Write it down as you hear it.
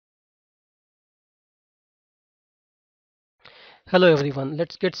Hello everyone,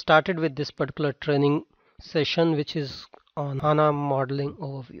 let's get started with this particular training session which is on HANA modeling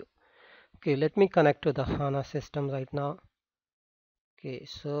overview. Okay, let me connect to the HANA system right now. Okay,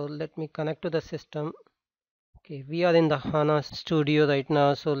 so let me connect to the system. Okay, we are in the HANA studio right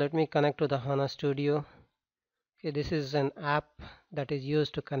now, so let me connect to the HANA studio. Okay, this is an app that is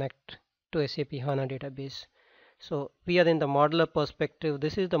used to connect to SAP HANA database. So we are in the modeler perspective.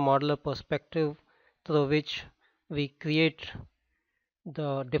 This is the modeler perspective through which we create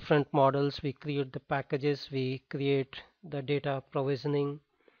the different models, we create the packages, we create the data provisioning,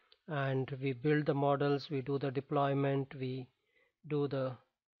 and we build the models, we do the deployment, we do the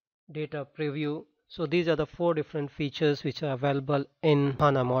data preview. So these are the four different features which are available in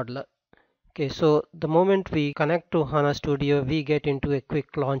HANA Modeler. Okay, so the moment we connect to HANA Studio, we get into a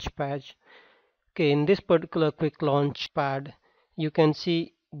quick launch page. Okay, in this particular quick launch pad, you can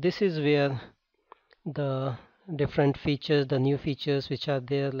see this is where the different features, the new features which are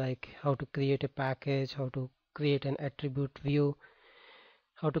there, like how to create a package, how to create an attribute view,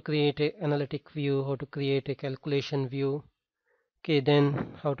 how to create a analytic view, how to create a calculation view. Okay, then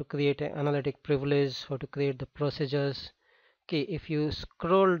how to create an analytic privilege, how to create the procedures. Okay, if you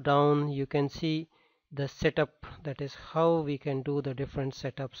scroll down, you can see the setup, that is how we can do the different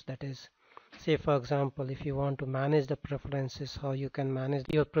setups. That is, say for example, if you want to manage the preferences, how you can manage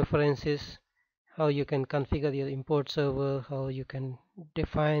your preferences, how you can configure your import server, how you can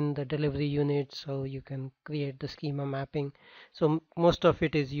define the delivery units, how you can create the schema mapping. So most of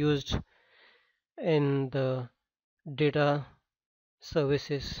it is used in the data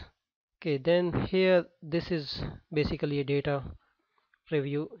services. Okay, then here this is basically a data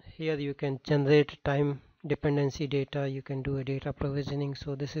preview. Here you can generate time dependency data, you can do a data provisioning.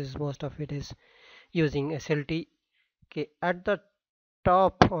 So this is most of it is using SLT. Okay, at the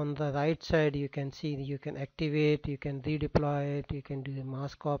top on the right side you can see you can activate, you can redeploy it, you can do a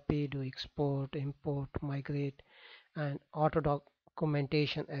mass copy, do export, import, migrate, and auto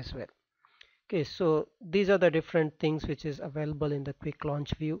documentation as well. Okay, so these are the different things which is available in the quick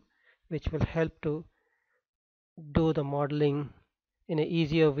launch view, which will help to do the modeling in a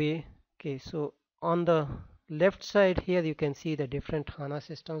easier way. Okay, so on the left side here you can see the different HANA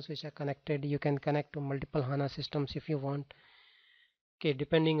systems which are connected. You can connect to multiple HANA systems if you want. Okay,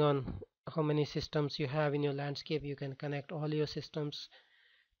 depending on how many systems you have in your landscape, you can connect all your systems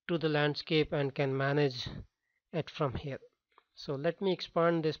to the landscape and can manage it from here. So let me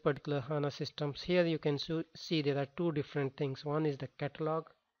expand this particular HANA systems. Here you can see there are two different things. One is the catalog,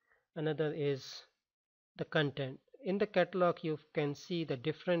 another is the content. In the catalog you can see the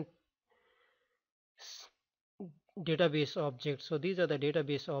different database objects. So these are the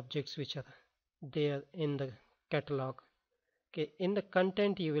database objects which are there in the catalog. Okay, in the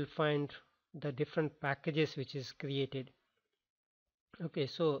content you will find the different packages which is created. Okay,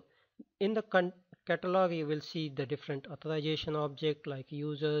 so in the catalog you will see the different authorization object like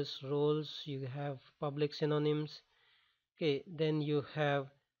users, roles, you have public synonyms. Okay, then you have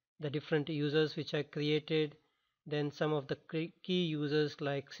the different users which are created, then some of the key users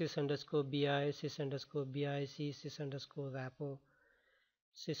like sys underscore bi, sys underscore bic, sys underscore wrapper,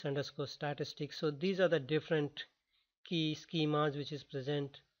 sys underscore statistics. So these are the different key schemas which is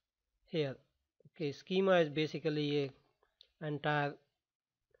present here. Okay, schema is basically a entire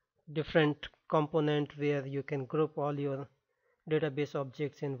different component where you can group all your database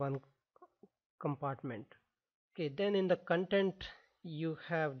objects in one compartment. Okay, then in the content you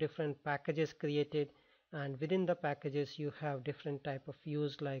have different packages created, and within the packages you have different type of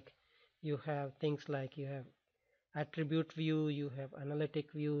views, like you have things like you have attribute view, you have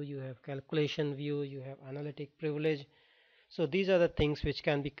analytic view, you have calculation view, you have analytic privilege. So these are the things which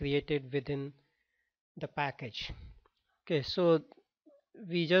can be created within the package. Okay, so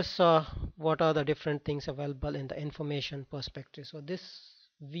we just saw what are the different things available in the information perspective. So this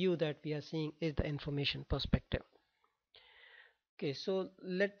view that we are seeing is the information perspective. Okay, so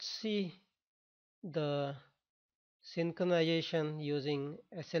let's see the synchronization using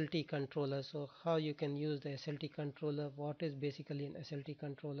SLT controller. So how you can use the SLT controller, what is basically an SLT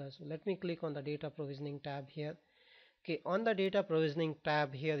controller. So let me click on the data provisioning tab here. Okay, on the data provisioning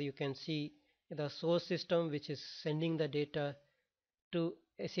tab here you can see the source system which is sending the data to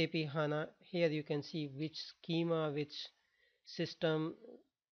SAP HANA. Here you can see which schema, which system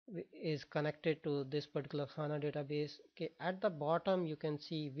is connected to this particular HANA database. Okay, at the bottom you can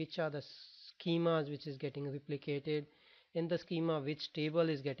see which are the schemas which is getting replicated. In the schema, which table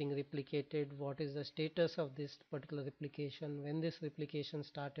is getting replicated, what is the status of this particular replication, when this replication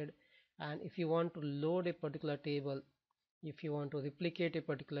started, and if you want to load a particular table, If you want to replicate a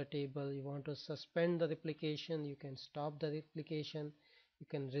particular table, you want to suspend the replication, you can stop the replication, you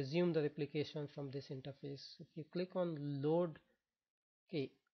can resume the replication from this interface. If you click on load, okay,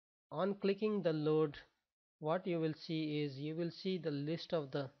 on clicking the load, what you will see is you will see the list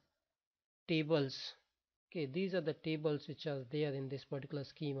of the tables. Okay, these are the tables which are there in this particular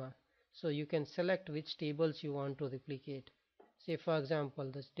schema. So you can select which tables you want to replicate. Say for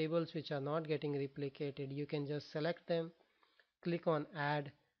example, the tables which are not getting replicated, you can just select them, click on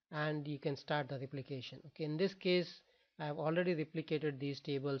add, and you can start the replication. Okay, in this case I have already replicated these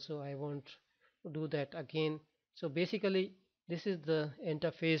tables, so I won't do that again. So basically this is the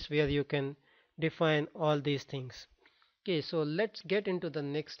interface where you can define all these things. Okay, so let's get into the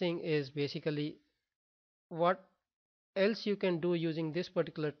next thing is basically what else you can do using this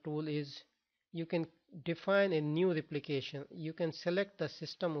particular tool is you can define a new replication. You can select the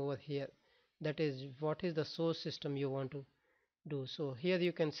system over here, that is what is the source system you want to do. So here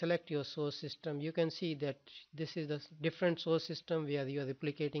you can select your source system. You can see that this is the different source system where you are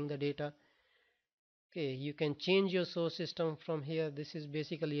replicating the data. Okay, you can change your source system from here. This is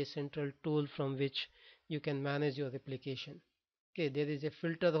basically a central tool from which you can manage your replication. Okay, there is a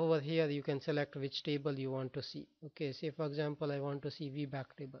filter over here. You can select which table you want to see. Okay, say for example I want to see VBAC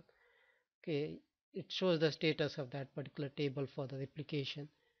table. Okay, it shows the status of that particular table for the replication.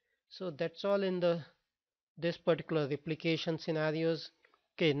 So that's all in the this particular replication scenarios.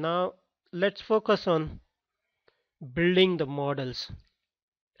 Okay, now let's focus on building the models.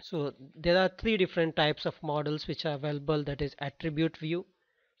 So there are three different types of models which are available, that is attribute view.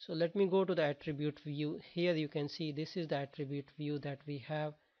 So let me go to the attribute view. Here you can see this is the attribute view that we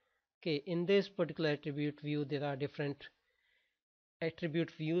have. Okay, in this particular attribute view there are different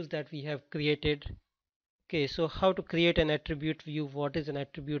attribute views that we have created. Okay, so how to create an attribute view? What is an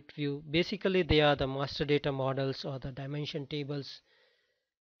attribute view? Basically they are the master data models or the dimension tables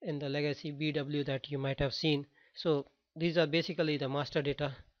in the legacy BW that you might have seen. So these are basically the master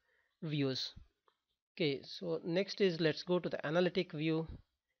data views. Okay, so next is let's go to the analytic view.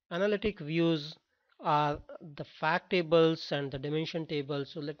 Analytic views are the fact tables and the dimension tables.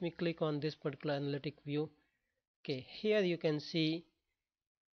 So let me click on this particular analytic view. Okay, here you can see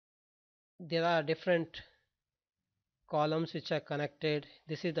there are different columns which are connected.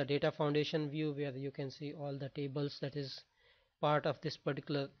 This is the data foundation view where you can see all the tables that is part of this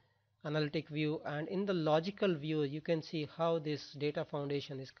particular analytic view, and in the logical view you can see how this data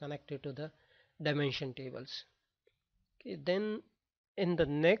foundation is connected to the dimension tables. Okay, then in the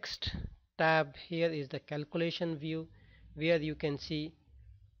next tab here is the calculation view where you can see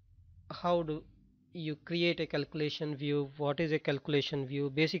how do you create a calculation view. What is a calculation view?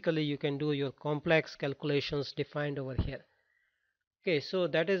 Basically you can do your complex calculations defined over here. Okay, so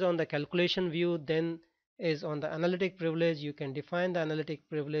that is on the calculation view. Then is on the analytic privilege. You can define the analytic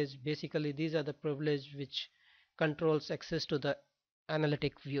privilege. Basically these are the privilege which controls access to the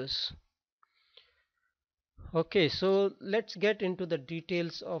analytic views. Okay, so let's get into the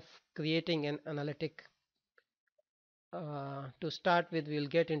details of creating an analytic. To start with, we'll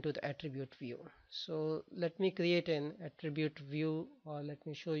get into the attribute view. So let me create an attribute view, or let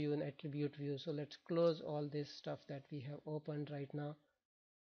me show you an attribute view. So let's close all this stuff that we have opened right now.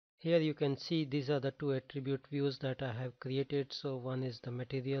 Here you can see these are the two attribute views that I have created. So one is the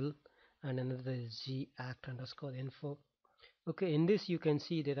material and another is g act underscore info. Okay, in this you can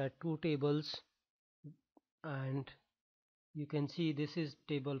see there are two tables, and you can see this is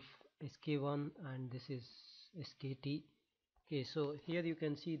table sk1 and this is skt. Okay, so here you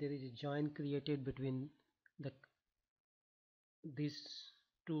can see there is a join created between the these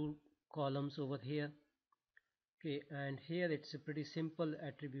two columns over here. Okay, and here it's a pretty simple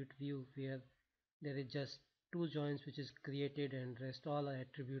attribute view where there is just two joins which is created, and rest all are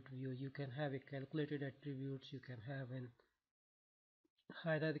attribute view. You can have a calculated attributes, you can have an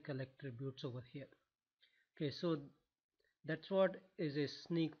hierarchical attributes over here. Okay, so that's what is a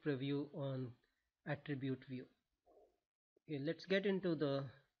sneak preview on attribute view. Okay, let's get into the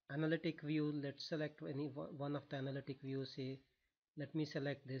analytic view. Let's select any one of the analytic views. Say let me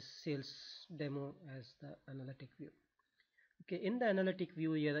select this sales demo as the analytic view. Okay, in the analytic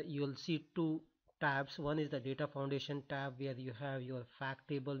view here you'll see two tabs. One is the data foundation tab where you have your fact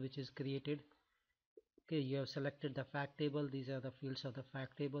table which is created. Okay, you have selected the fact table. These are the fields of the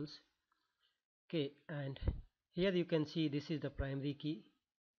fact tables. Okay, and here you can see this is the primary key.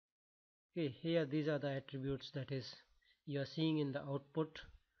 Okay, here these are the attributes that is you are seeing in the output.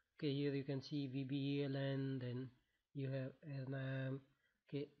 Okay, here you can see VBELN, then you have NAM.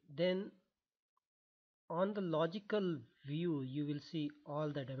 Okay, then on the logical view you will see all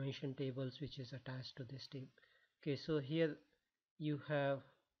the dimension tables which is attached to this table. Okay, so here you have,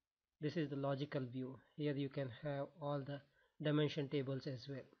 this is the logical view. Here you can have all the dimension tables as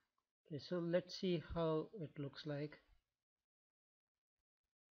well. Okay, so let's see how it looks like.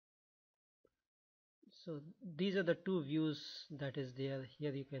 So these are the two views that is there.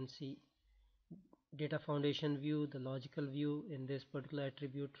 Here you can see data foundation view, the logical view in this particular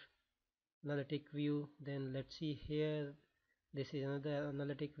attribute analytic view. Then let's see here, this is another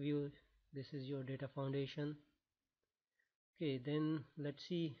analytic view, this is your data foundation. Okay, then let's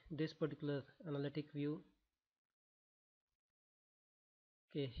see this particular analytic view.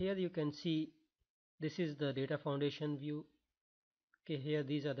 Okay, here you can see this is the data foundation view. Okay, here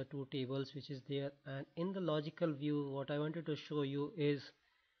these are the two tables which is there, and in the logical view what I wanted to show you is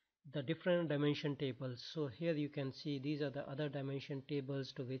the different dimension tables. So here you can see these are the other dimension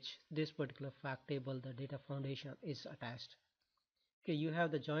tables to which this particular fact table, the data foundation, is attached. Okay, you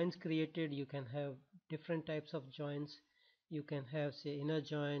have the joins created. You can have different types of joins. You can have, say, inner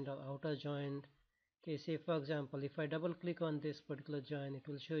joint or outer joint. Okay, say for example, if I double click on this particular join, it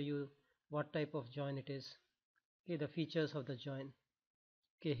will show you what type of join it is. Okay, the features of the join.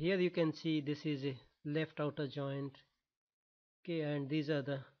 Okay, here you can see this is a left outer joint. Okay, and these are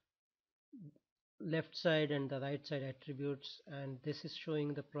the left side and the right side attributes, and this is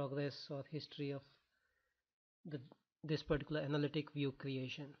showing the progress or history of the this particular analytic view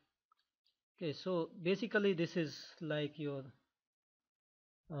creation. Okay, so basically this is like your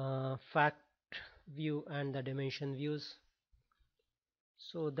fact view and the dimension views.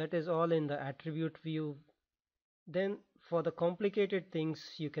 So that is all in the attribute view. Then for the complicated things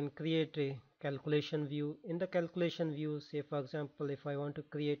you can create a calculation view. In the calculation view, say for example, if I want to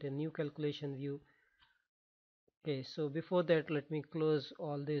create a new calculation view. Okay, so before that let me close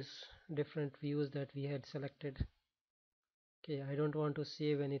all these different views that we had selected. Okay, I don't want to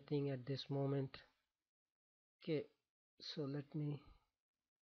save anything at this moment. Okay, so let me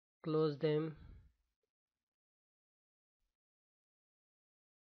close them.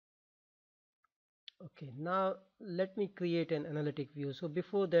 Okay, now let me create an analytic view. So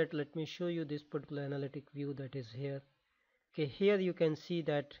before that let me show you this particular analytic view that is here. Okay, here you can see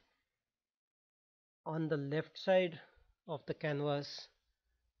that on the left side of the canvas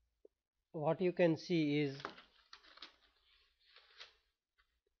what you can see is,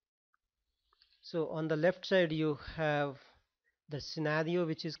 so on the left side you have the scenario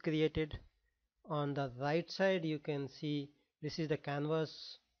which is created. On the right side you can see this is the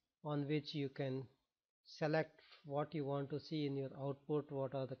canvas on which you can select what you want to see in your output,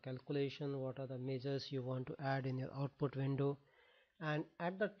 what are the calculation, what are the measures you want to add in your output window. And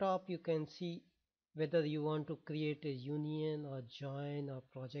at the top you can see whether you want to create a union or join or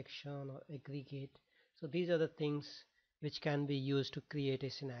projection or aggregate. So these are the things which can be used to create a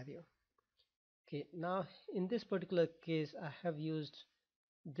scenario. Okay, now in this particular case I have used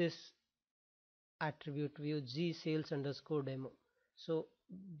this attribute view g sales underscore demo. So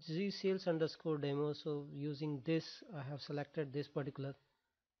g sales underscore demo, so using this I have selected this particular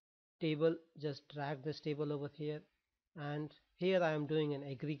table, just drag this table over here, and here I am doing an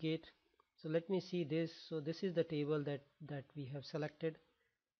aggregate. So let me see this. So this is the table that we have selected.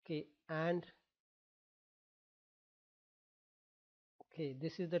 Okay, and okay,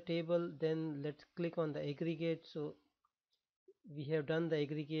 this is the table. Then let's click on the aggregate. So we have done the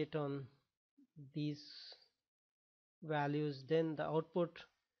aggregate on these values. Then the output,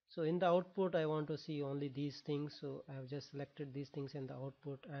 so in the output I want to see only these things, so I have just selected these things in the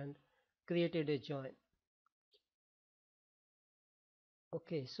output and created a join.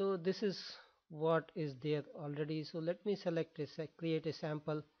 Okay, so this is what is there already. So let me select create a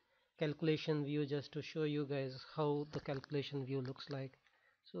sample calculation view just to show you guys how the calculation view looks like.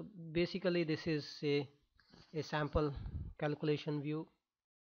 So basically this is a sample calculation view.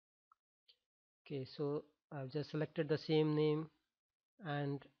 Okay, so I've just selected the same name,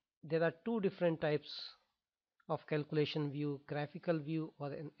 and there are two different types of calculation view: graphical view or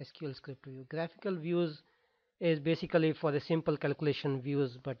an SQL script view. Graphical views is basically for the simple calculation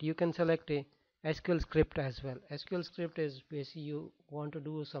views, but you can select a SQL script as well. SQL script is basically you want to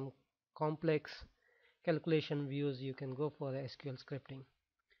do some complex calculation views, you can go for the SQL scripting.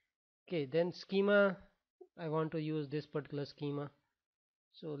 Okay, then schema, I want to use this particular schema.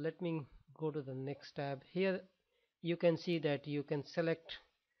 So let me go to the next tab. Here you can see that you can select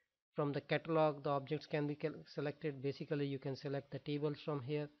from the catalog, the objects can be selected. Basically you can select the tables from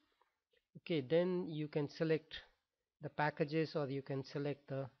here. Okay, then you can select the packages, or you can select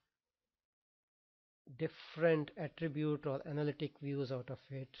the different attribute or analytic views out of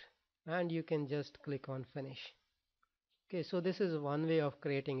it, and you can just click on finish. Okay, so this is one way of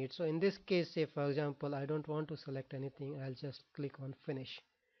creating it. So in this case, say for example, I don't want to select anything, I'll just click on finish.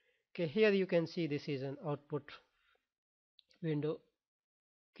 Okay, here you can see this is an output window.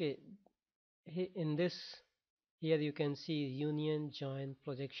 Okay, in this, here you can see union, join,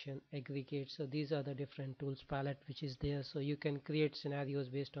 projection, aggregate. So these are the different tools palette which is there, so you can create scenarios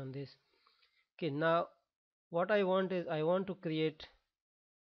based on this. Okay, now what I want is I want to create,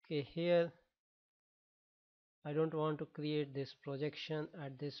 okay, here I don't want to create this projection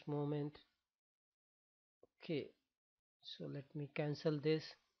at this moment. Okay, so let me cancel this.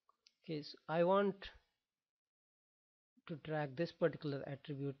 Okay, so I want to drag this particular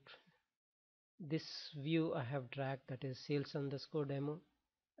attribute, this view I have dragged, that is sales underscore demo.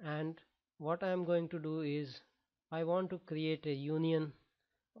 And what I am going to do is I want to create a union,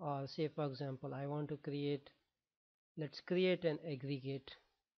 or say for example I want to create, let's create an aggregate.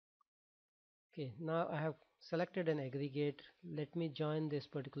 Okay, now I have selected an aggregate. Let me join this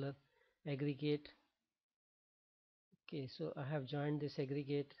particular aggregate. Okay, so I have joined this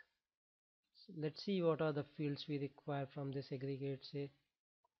aggregate. So let's see what are the fields we require from this aggregate, say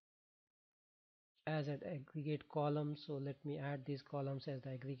as an aggregate column. So let me add these columns as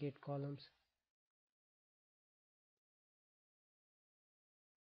the aggregate columns.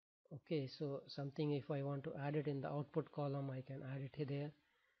 Okay, so something, if I want to add it in the output column, I can add it there.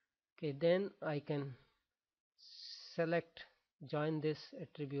 Okay, then I can select, join this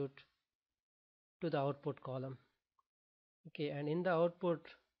attribute to the output column. Okay, and in the output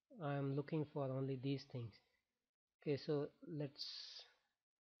I am looking for only these things. Okay, so let's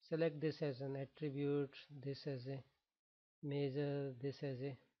select this as an attribute, this as a measure, this as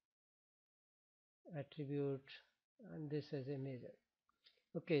a attribute, and this as a measure.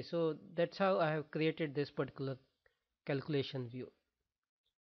 Okay, so that's how I have created this particular calculation view.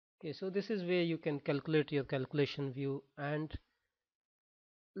 Okay, so this is where you can calculate your calculation view. And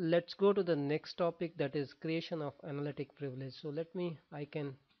let's go to the next topic, that is creation of analytic privilege. So I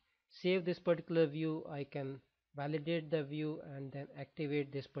can save this particular view, I can validate the view, and then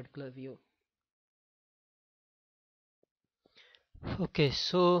activate this particular view. Okay,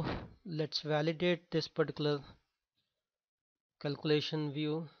 so let's validate this particular calculation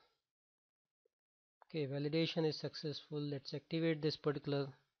view. Okay, validation is successful. Let's activate this particular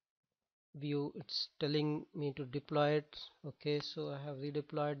view. It's telling me to deploy it. Okay, so I have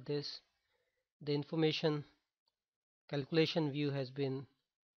redeployed this. The information calculation view has been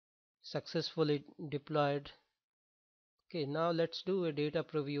successfully deployed. Okay, now let's do a data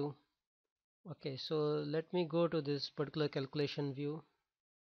preview. Okay, so let me go to this particular calculation view.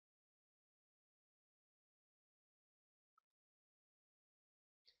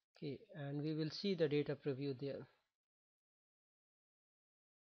 Okay, and we will see the data preview there.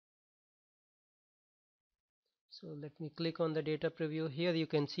 So let me click on the data preview. Here you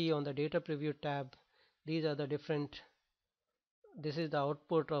can see on the data preview tab, these are the different, this is the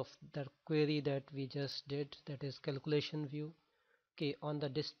output of the query that we just did, that is calculation view. Okay, on the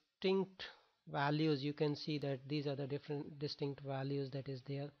distinct values you can see that these are the different distinct values that is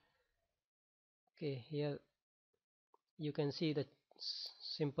there. Okay, here you can see the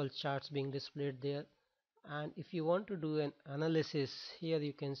simple charts being displayed there. And if you want to do an analysis, here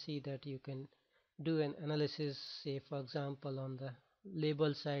you can see that you can do an analysis, say for example on the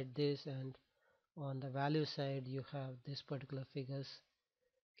label side this, and on the value side you have this particular figures.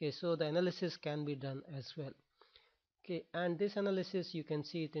 Okay, so the analysis can be done as well. Okay, and this analysis you can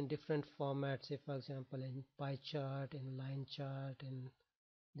see it in different formats, say for example in pie chart, in line chart, in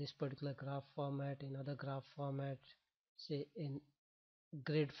this particular graph format, in other graph format, say in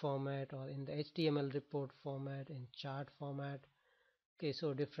grid format, or in the HTML report format, in chart format. Okay,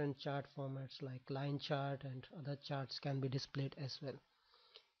 so different chart formats like line chart and other charts can be displayed as well.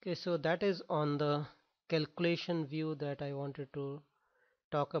 Okay, so that is on the calculation view that I wanted to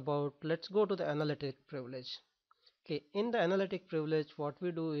talk about. Let's go to the analytic privilege. Okay, in the analytic privilege what we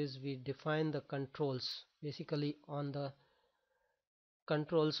do is we define the controls, basically on the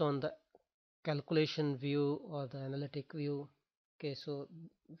controls on the calculation view or the analytic view. Okay, so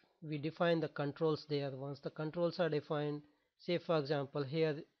we define the controls there. Once the controls are defined, say for example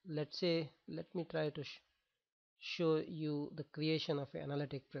here, let's say, let me try to show you the creation of an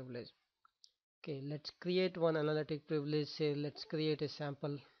analytic privilege. Okay, let's create one analytic privilege. Say let's create a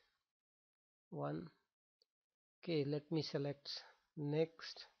sample one. Okay, let me select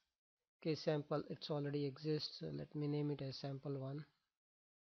next. Okay, sample, it's already exists, so let me name it as sample one.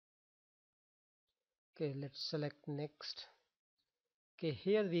 Okay, let's select next. Okay,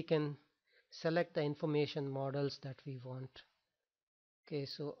 here we can select the information models that we want. Okay,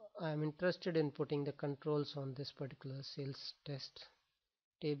 so I'm interested in putting the controls on this particular sales test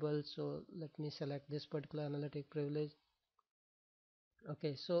table. So let me select this particular analytic privilege.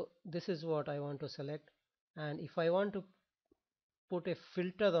 Okay, so this is what I want to select, and if I want to put a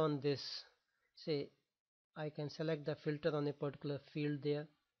filter on this, say I can select the filter on a particular field there.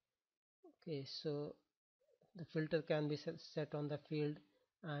 Okay, so the filter can be set on the field,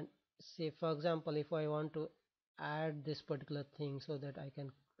 and say for example if I want to add this particular thing so that I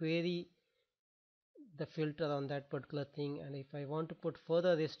can query the filter on that particular thing, and if I want to put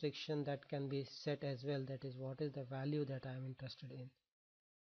further restriction, that can be set as well, that is what is the value that I am interested in.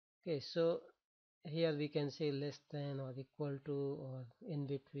 Okay, so here we can say less than or equal to or in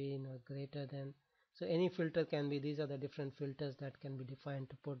between or greater than. So any filter can be, these are the different filters that can be defined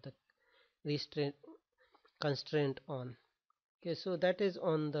to put the restraint constraint on. Okay, so that is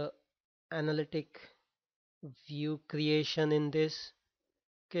on the analytic view creation in this.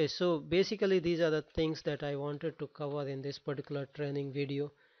 Okay, so basically these are the things that I wanted to cover in this particular training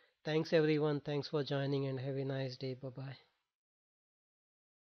video. Thanks everyone, thanks for joining, and have a nice day. Bye bye.